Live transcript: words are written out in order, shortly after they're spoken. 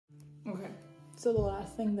So the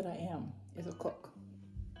last thing that I am is a cook.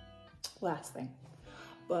 Last thing.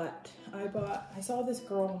 But I saw this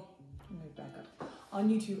girl, let me back up, on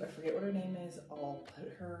YouTube. I forget what her name is. I'll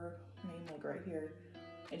put her name like right here.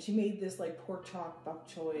 And she made this like pork chop bok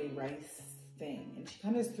choy rice thing. And she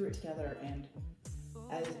kind of just threw it together, and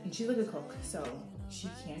she's like a cook, so she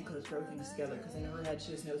can throw things together, because in her head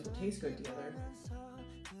she just knows what tastes good together.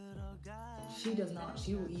 She does not.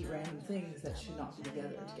 She will eat random things that should not be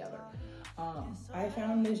together. I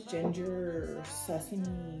found this ginger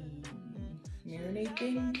sesame marinade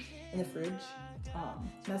thing in the fridge.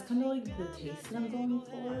 That's kind of like the taste that I'm going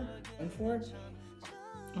for.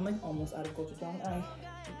 I'm like almost out of gochujang.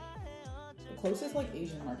 The closest like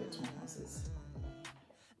Asian market to my house is.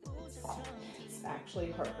 It's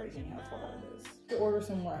actually heartbreaking how far it is. To order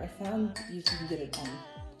somewhere, I found you can get it on.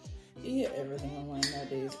 You get everything online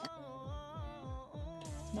nowadays.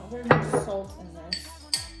 Not very much salt in this.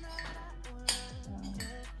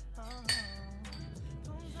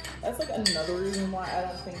 That's like another reason why I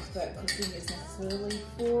don't think that cooking is necessarily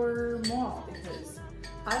for mom, because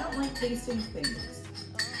I don't like tasting things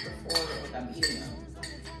before like I'm eating them.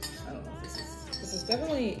 I don't know if this is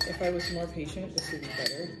definitely, if I was more patient, this would be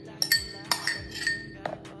better.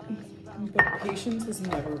 But patience is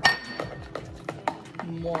never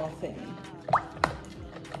more thing.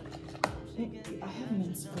 I have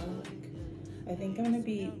minced garlic. I think I'm gonna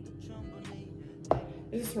be.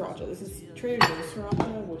 This is sriracha. This is Trader Joe's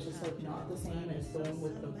sriracha, which is like not the same as going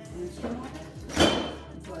with the blue sriracha.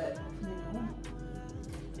 But you know,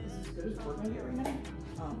 this is as good as we're gonna get right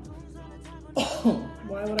now.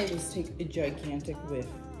 Why would I just take a gigantic whiff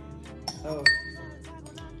of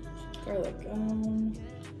garlic?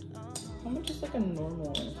 How much is like a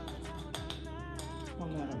normal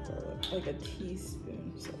amount of garlic? Like a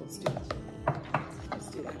teaspoon. So let's do that. Let's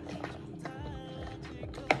do that.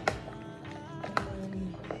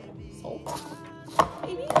 Salt,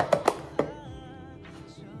 maybe?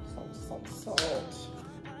 Salt.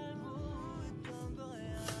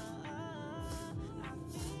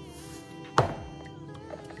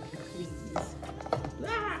 Please.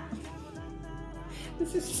 Ah!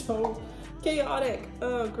 This is so chaotic.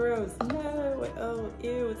 Oh, gross. No. Oh,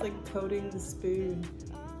 ew. It's like coating the spoon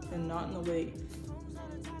and not in the way.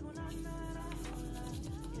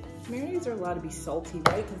 Marinades are allowed to be salty,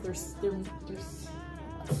 right? Because they're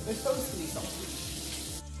supposed to be salty.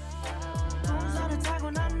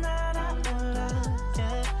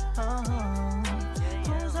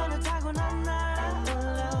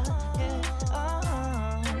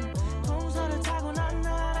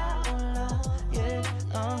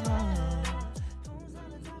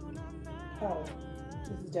 Oh, this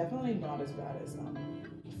is definitely not as bad as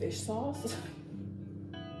fish sauce.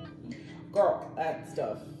 Girl, that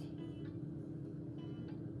stuff.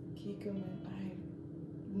 Kikkoman.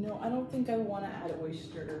 No, I don't think I want to add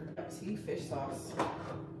oyster. See, fish sauce.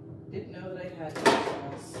 Didn't know that I had fish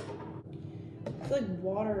sauce. I feel like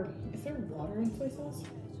water. Is there water in soy sauce?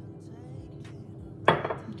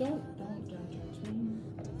 Don't judge me.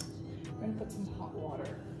 I'm gonna put some hot water.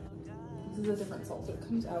 This is a different salt, so it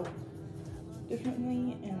comes out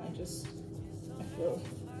differently, and I feel.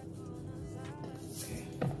 Okay.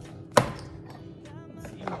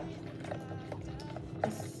 Let's see.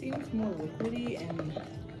 This seems more liquidy, and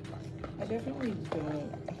I definitely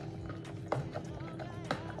don't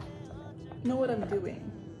know what I'm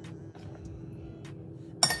doing.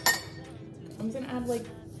 I'm just gonna add like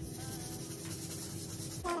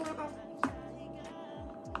I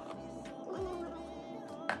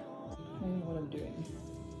don't know what I'm doing.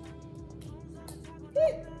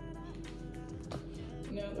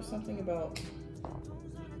 You know, there's something about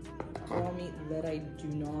raw meat that I do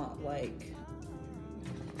not like.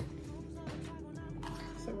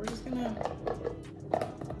 So we're just gonna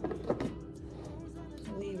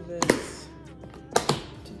leave this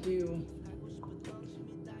to do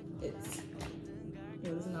its,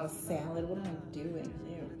 this is not a salad. What am I doing?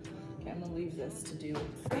 Ew. Okay, I'm gonna leave this to do.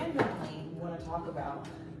 Randomly want to talk about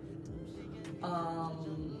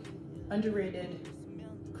underrated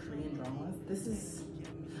Korean dramas.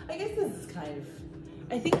 I guess this is kind of,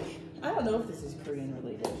 I don't know if this is Korean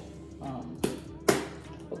related,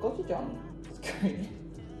 but gochujang is Korean.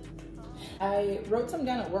 I wrote some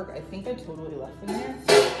down at work. I think I totally left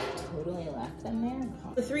them there.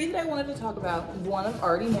 The three that I wanted to talk about, one I've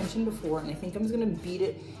already mentioned before, and I think I'm just gonna beat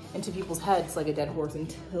it into people's heads like a dead horse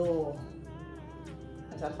until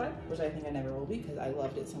I'm satisfied, which I think I never will be because I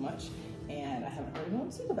loved it so much, and I haven't heard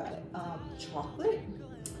anyone speak about it. Chocolate.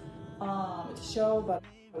 It's a show about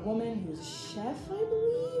a woman who's a chef, I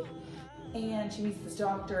believe, and she meets this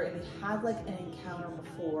doctor, and they had like an encounter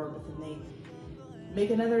before, but then make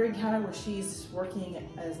another encounter where she's working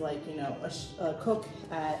as like, you know, a cook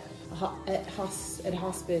at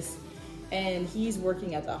hospice, and he's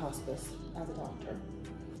working at the hospice as a doctor.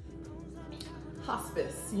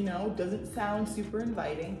 Hospice, you know, doesn't sound super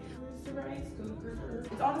inviting. Where's the rice cooker?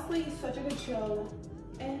 It's honestly such a good show,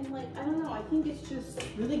 and like, I don't know, I think it's just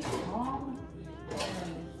really calm,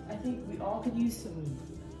 and I think we all could use some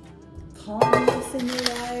calmness in your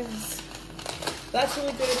lives. That's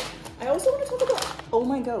really good. I also want to talk about Oh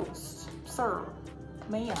My Ghost, sir,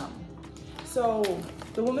 ma'am. So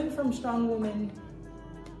the woman from Strong Woman,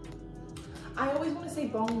 I always want to say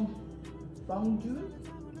Bong Joon.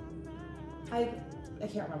 I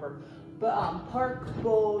can't remember, but Park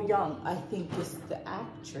Bo Young, I think, is the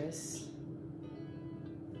actress.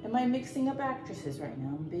 Am I mixing up actresses right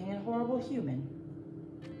now? I'm being a horrible human.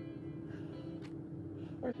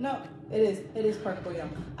 No, it is Park Bo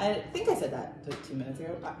Young. I think I said that 2 minutes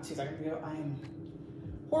ago, 2 seconds ago. I'm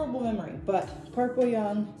horrible memory, but Park Bo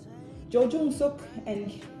Young, Jo Jung Suk,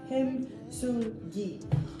 and Kim Soo Gi.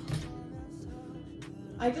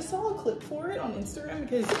 I just saw a clip for it on Instagram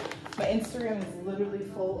because my Instagram is literally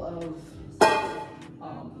full of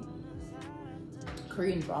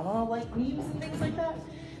Korean drama like memes and things like that,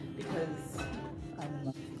 because I don't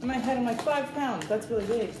know. In my head I'm like 5 pounds, that's really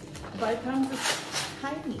big. 5 pounds is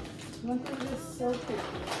tiny. Look at this, so cute.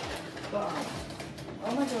 But,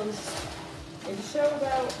 oh my gosh. It's a show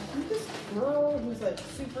about, I think, this girl who's like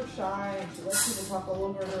super shy and she lets people talk all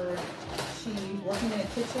over her. She's working in a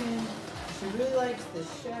kitchen. She really likes the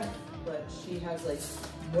chef, but she has like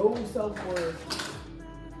no self-worth.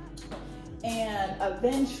 And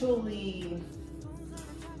eventually,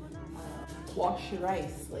 wash your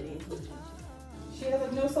rice, ladies. She has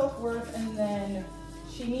like no self-worth, and then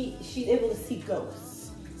she's able to see ghosts.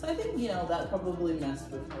 So I think, you know, that probably messed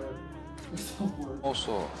with her self-worth.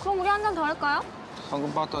 없어. 그럼 우리 한 잔 더 할까요?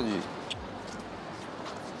 방금 봤다지.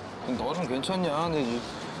 너 좀 괜찮냐? 내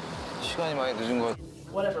시간이 많이 늦은 거야.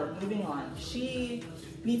 Whatever, moving on. She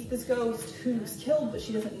meets this ghost who's killed, but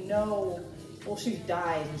she doesn't know, well, she's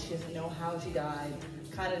died and she doesn't know how she died.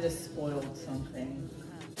 Kind of just spoiled something.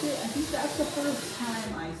 I think that's the first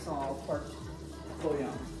time I saw Park Bo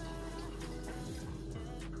Young.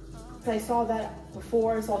 I saw that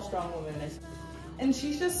before I saw Strong Woman, and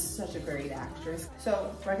she's just such a great actress.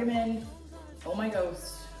 So recommend Oh My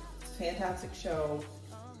Ghost. It's a fantastic show.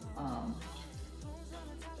 I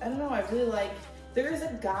don't know, I really like, there's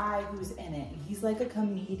a guy who's in it, and he's like a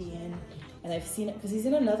comedian, and I've seen it because he's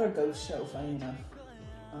in another ghost show, funny enough.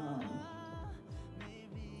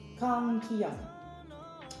 Kang Ki-young.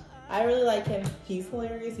 I really like him. He's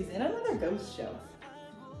hilarious. He's in another ghost show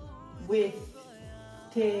with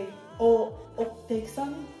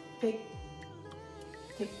Taek-sung?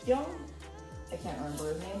 Taek-young? I can't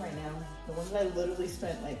remember his name right now. The one that I literally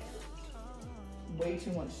spent like way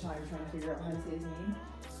too much time trying to figure out how to say his name.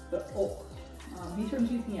 But he's from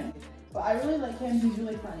 2 PM. But I really like him. He's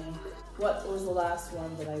really funny. What was the last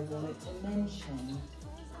one that I wanted to mention?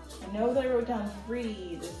 I know that I wrote down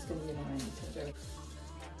 3. This is gonna be annoying.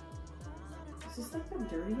 Is this like the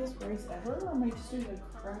dirtiest rice ever, or am I just doing a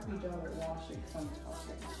crappy job at washing because I'm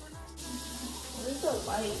talking? Where's the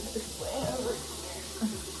light? It's way over here.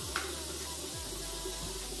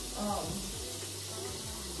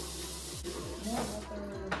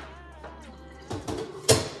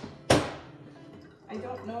 I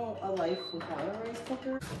don't know a life without a rice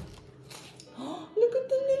cooker. Look at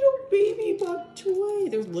the little baby bok choy.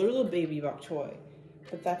 There's literally a baby bok choy,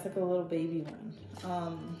 but that's like a little baby one.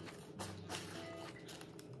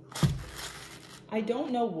 I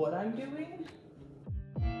don't know what I'm doing.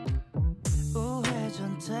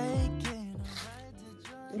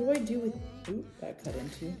 What do I do with, oop, that cut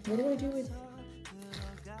into. What do I do with,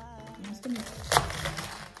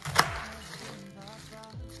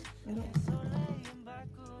 I don't,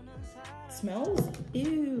 smells?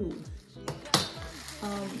 Ew.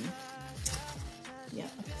 Yeah,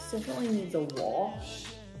 definitely needs a wash.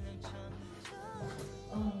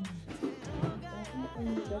 Definitely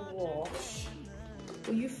needs a wash.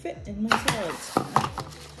 Will you fit in my salad spinner?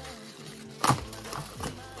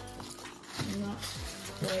 Not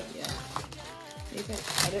right yet. Maybe I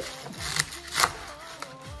cut it.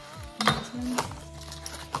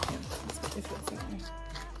 It fits in there.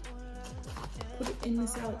 Put it in the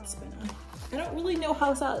salad spinner. I don't really know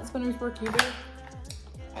how salad spinners work either.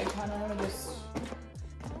 I kind of want to just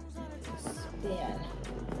spin.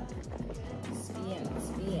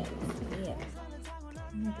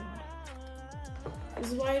 Oh my god.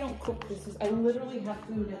 This is why I don't cook this. I literally have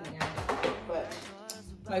food in there. But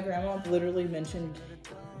my grandma literally mentioned?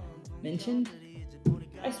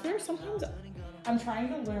 I swear sometimes I'm trying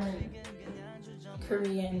to learn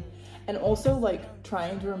Korean and also like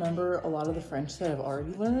trying to remember a lot of the French that I've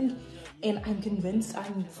already learned, and I'm convinced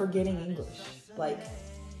I'm forgetting English. Like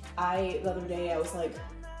the other day I was like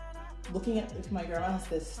looking at, my grandma has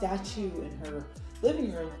this statue in her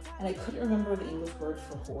living room and I couldn't remember the English word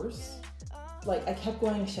for horse. Like I kept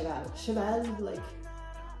going cheval, like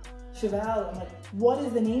cheval. I'm like, what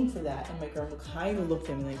is the name for that? And my grandma kind of looked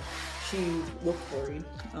at me like, she looked worried.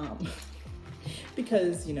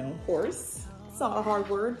 Because, you know, horse, it's not a hard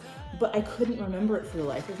word, but I couldn't remember it for the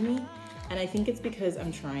life of me. And I think it's because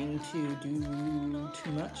I'm trying to do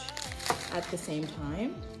too much at the same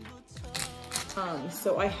time.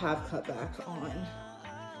 So I have cut back on,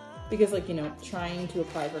 because like, you know, trying to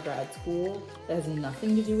apply for grad school that has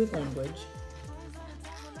nothing to do with language.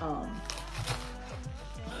 I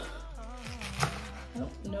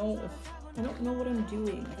don't know what I'm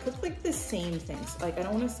doing. I cook like the same things. Like I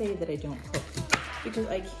don't want to say that I don't cook, because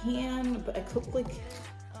I can, but I cook like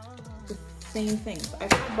the same things.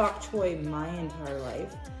 I've had bok choy my entire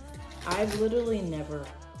life. I've literally never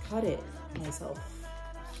cut it myself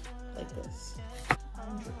like this.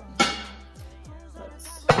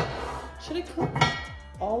 Should I cook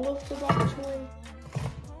all of the bok choy?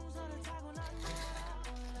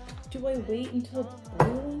 Do I wait until it's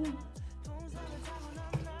boiling?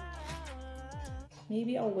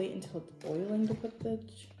 Maybe I'll wait until it's boiling to put the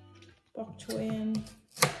bok choy in.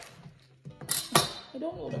 I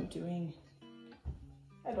don't know what I'm doing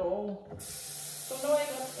at all. Don't know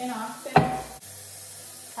what I'm in accent.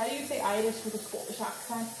 How do you say Irish with a Scottish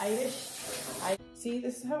accent? Irish? See,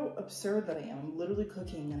 this is how absurd that I am. I'm literally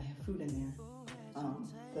cooking and I have food in there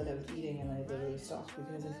that I was eating, and I literally stopped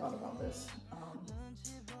because I thought about this.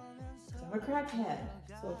 So I'm a crackhead.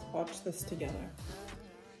 So let's watch this together.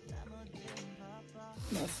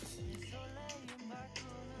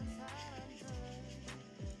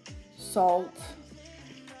 Salt.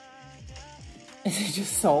 Is it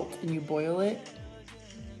just salt and you boil it?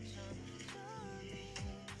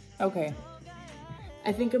 Okay.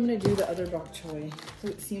 I think I'm gonna do the other bok choy.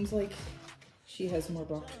 It seems like she has more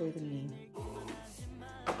bok choy than me.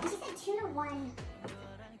 She said 2-to-1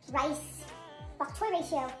 rice bok choy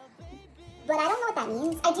ratio, but I don't know what that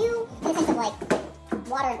means. I do in the sense of like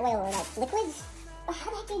water and oil or like liquids. But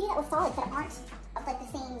how the heck do you do that with solids that aren't of like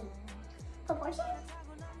the same proportion?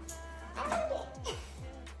 I don't know.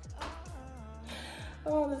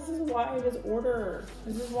 Oh, this is why I just order.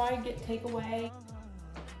 This is why I get takeaway.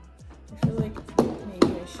 I feel like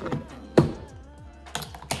maybe I should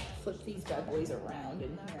flip these bad boys around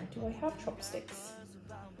in here. Do I have chopsticks?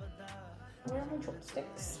 Where are my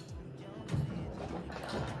chopsticks?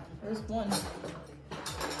 There's one.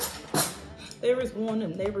 There was one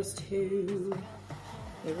and there was two.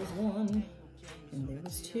 There was one and there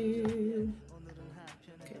was two.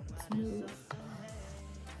 Okay, let's move.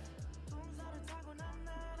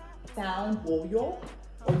 Sound whoa yo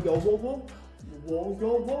or yo whoa whoa whoa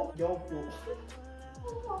yo whoa yo whoa.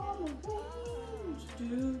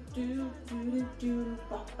 Do do do do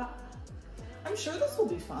ba ba. I'm sure this will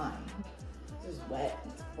be fine. This is wet.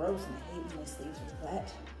 It's gross and I hate when my sleeves are wet.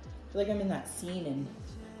 I feel like I'm in that scene and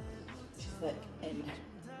she's like, and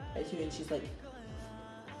she's like,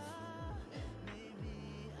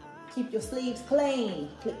 keep your sleeves clean.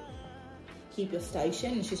 Keep your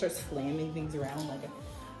station. And she starts slamming things around like an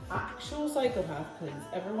actual psychopath, because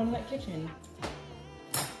everyone in that kitchen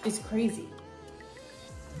is crazy.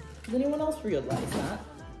 Does anyone else realize that?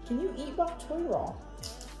 Can you eat bok choy raw?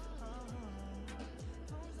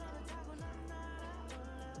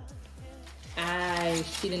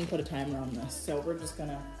 She didn't put a timer on this, so we're just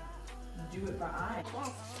gonna do it by eye.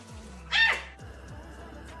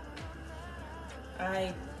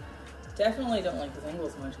 I definitely don't like this angle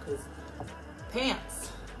as much because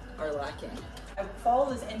pants are lacking. I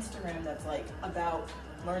follow this Instagram that's like about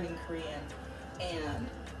learning Korean, and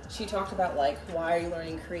she talked about like, why are you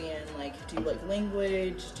learning Korean? Like, do you like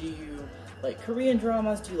language? Do you like Korean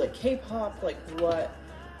dramas? Do you like K-pop? Like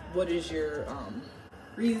what is your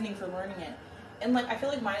reasoning for learning it? And like, I feel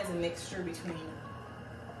like mine is a mixture between,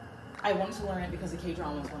 I wanted to learn it because of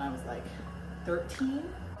K-dramas when I was like 13.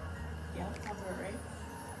 Yeah, that sounds about right.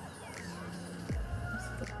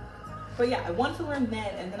 But yeah, I wanted to learn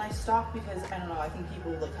then, and then I stopped because, I don't know, I think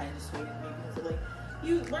people like kind of dissuaded me because they're like,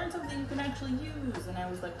 you learn something you can actually use. And I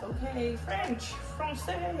was like, okay, French,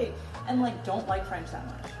 Francais. And like, don't like French that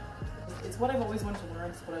much. It's what I've always wanted to learn.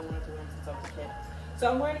 It's what I wanted to learn since I was a kid.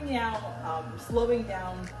 So I'm learning now, slowing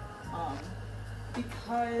down,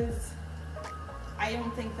 because I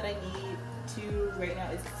don't think that I need to right now.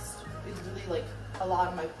 It's really like a lot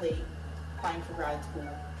on my plate, applying for grad school,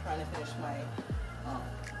 trying to finish my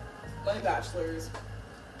my bachelor's.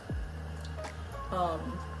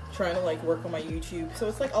 Trying to like work on my YouTube. So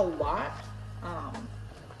it's like a lot.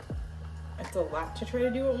 It's a lot to try to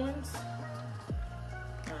do at once.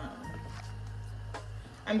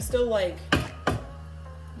 I'm still like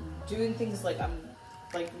doing things like I'm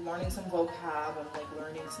like learning some vocab, I'm like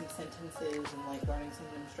learning some sentences and like learning some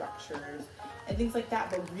new structures and things like that,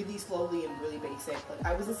 but really slowly and really basic. Like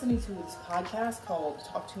I was listening to this podcast called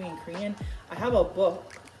Talk to Me in Korean. I have a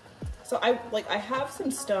book. So I have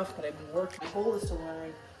some stuff that I've been working. My goal is to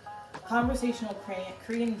learn conversational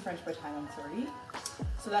Korean and French by the time I'm 30.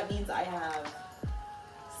 So that means I have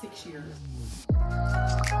 6 years.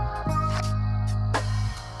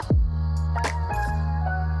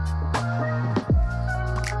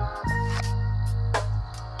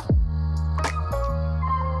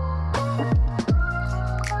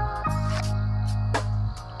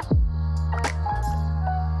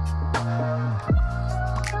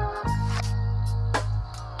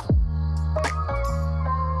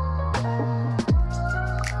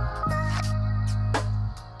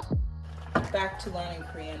 Back to learning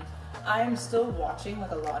Korean. I am still watching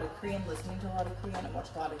like a lot of Korean, listening to a lot of Korean. I watch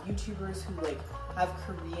a lot of YouTubers who like have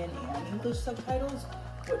Korean and English subtitles,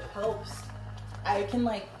 which helps. I can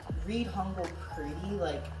like read Hangul pretty,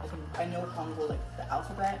 like I know Hangul, like the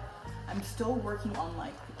alphabet. I'm still working on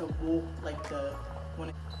like the rule, like the when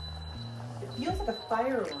it feels like a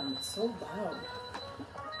fire alarm. It's so loud.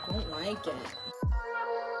 I don't like it.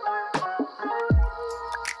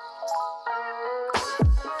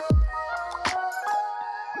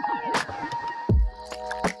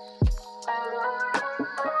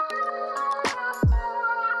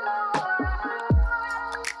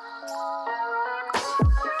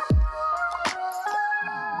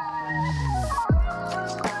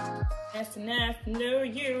 Nice to know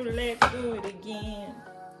you, let's do it again.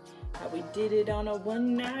 How we did it on a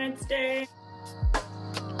one-night stand.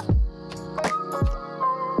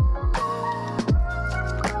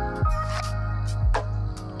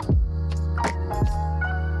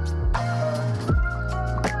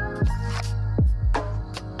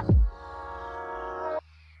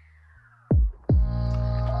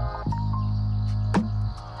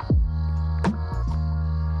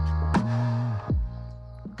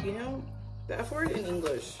 You know, the F word in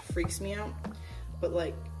English freaks me out, but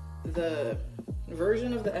like the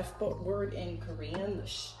version of the F word in Korean, the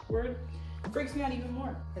sh word, freaks me out even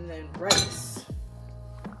more. And then rice.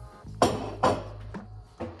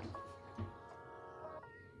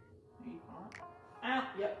 Ow,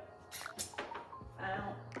 yep.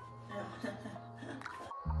 Ow.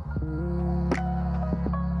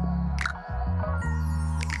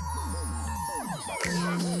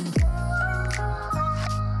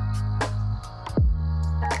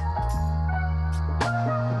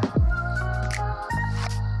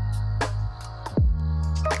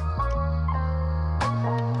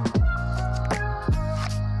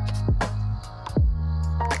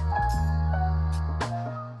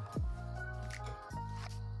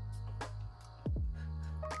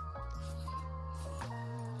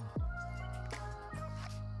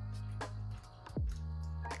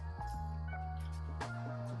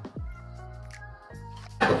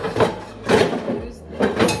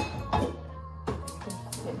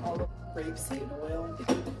 Rapeseed oil.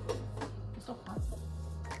 It's so hot.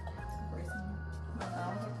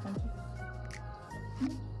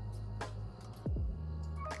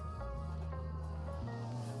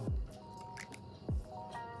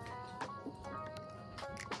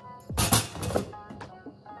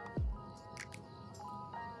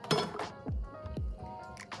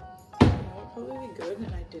 That would probably be good,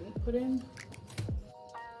 and I didn't put in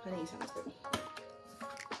honey. Sounds good.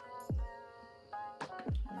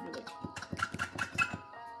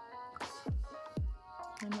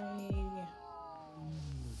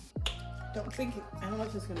 I don't know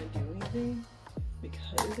if it's gonna do anything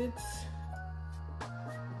because it's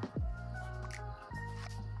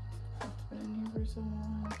been in here for so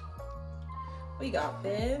long. We got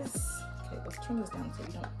this. Okay, let's turn this down so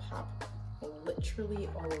we don't pop literally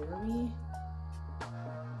all over me.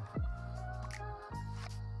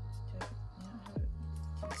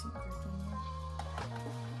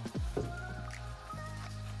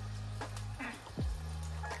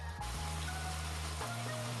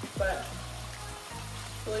 But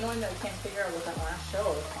really annoying that I can't figure out what that last show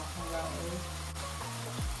was talking about.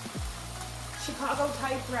 Chicago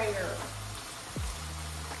Typewriter.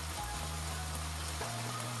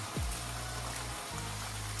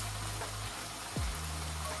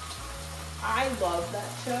 I love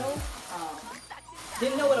that show.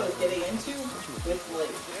 Didn't know what I was getting into with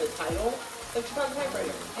like the title. The Chicago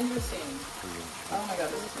typewriter. Interesting. Oh my god,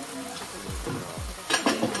 this is making me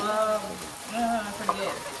love. I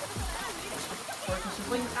forget. Working she's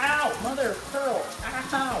like, ow, mother of pearl.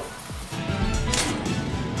 Ow.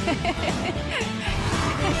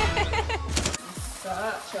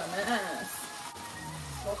 Such a mess.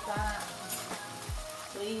 Look at that.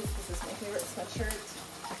 Please, this is my favorite sweatshirt.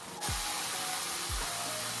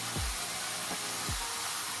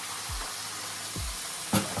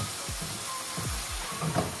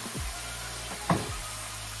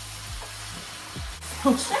 So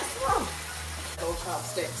stressful. Little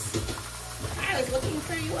chopsticks. I was looking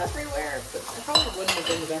for you everywhere, but I probably wouldn't have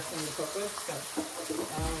been the best thing to cook with, so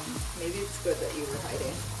maybe it's good that you were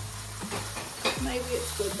hiding. Maybe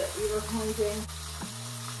it's good that you were hiding.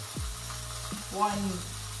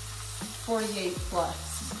 148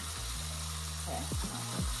 plus. Okay,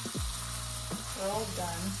 we're all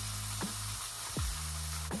done.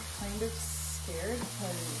 I'm kind of scared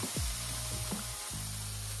because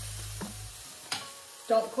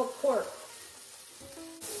don't cook pork.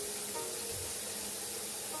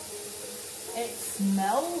 It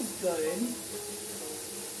smells good.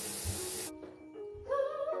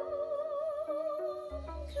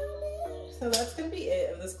 So that's gonna be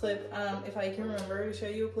it of this clip. If I can remember to show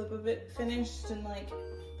you a clip of it finished and like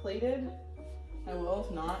plated, I will.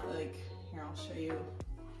 If not, like, here, I'll show you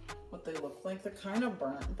what they look like. They're kind of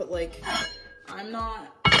burnt, but like, I'm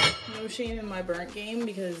not, no shame in my burnt game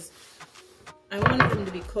because I want them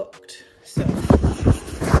to be cooked. So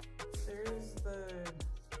there's the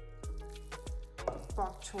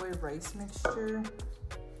bok choy rice mixture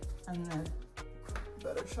and then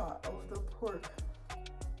better shot of the pork.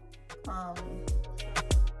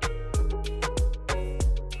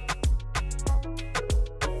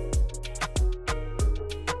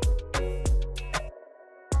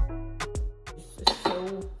 It's just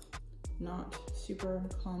so not super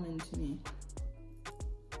common to me.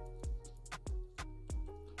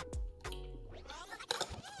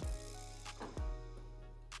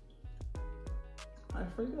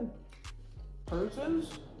 That's pretty good. Purses.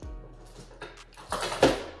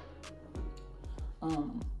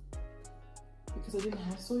 Because I didn't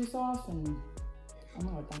have soy sauce and oh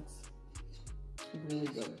my god, that's really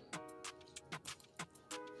good.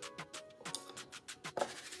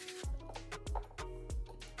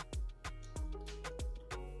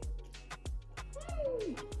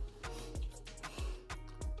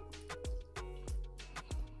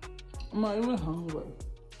 I'm not even hungry.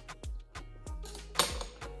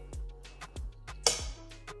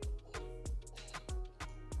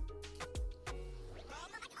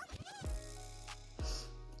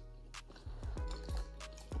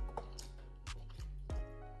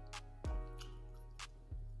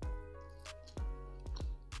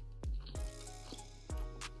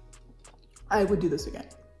 I would do this again.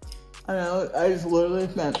 I know, I just literally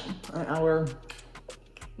spent an hour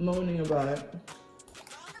moaning about it.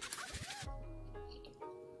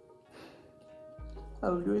 I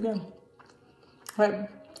would do it again. Right.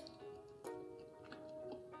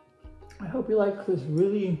 I hope you like this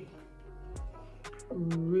really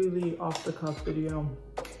off the cuff video.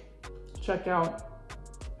 Check out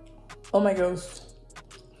Oh My Ghost,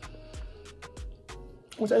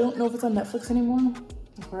 which I don't know if it's on Netflix anymore.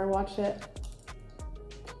 That's where I watched it.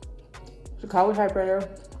 Chicago Typewriter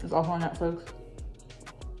is also on Netflix.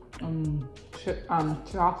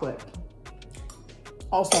 Chocolate,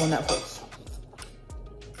 also on Netflix.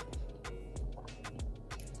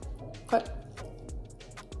 Cut.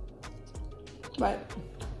 Bye.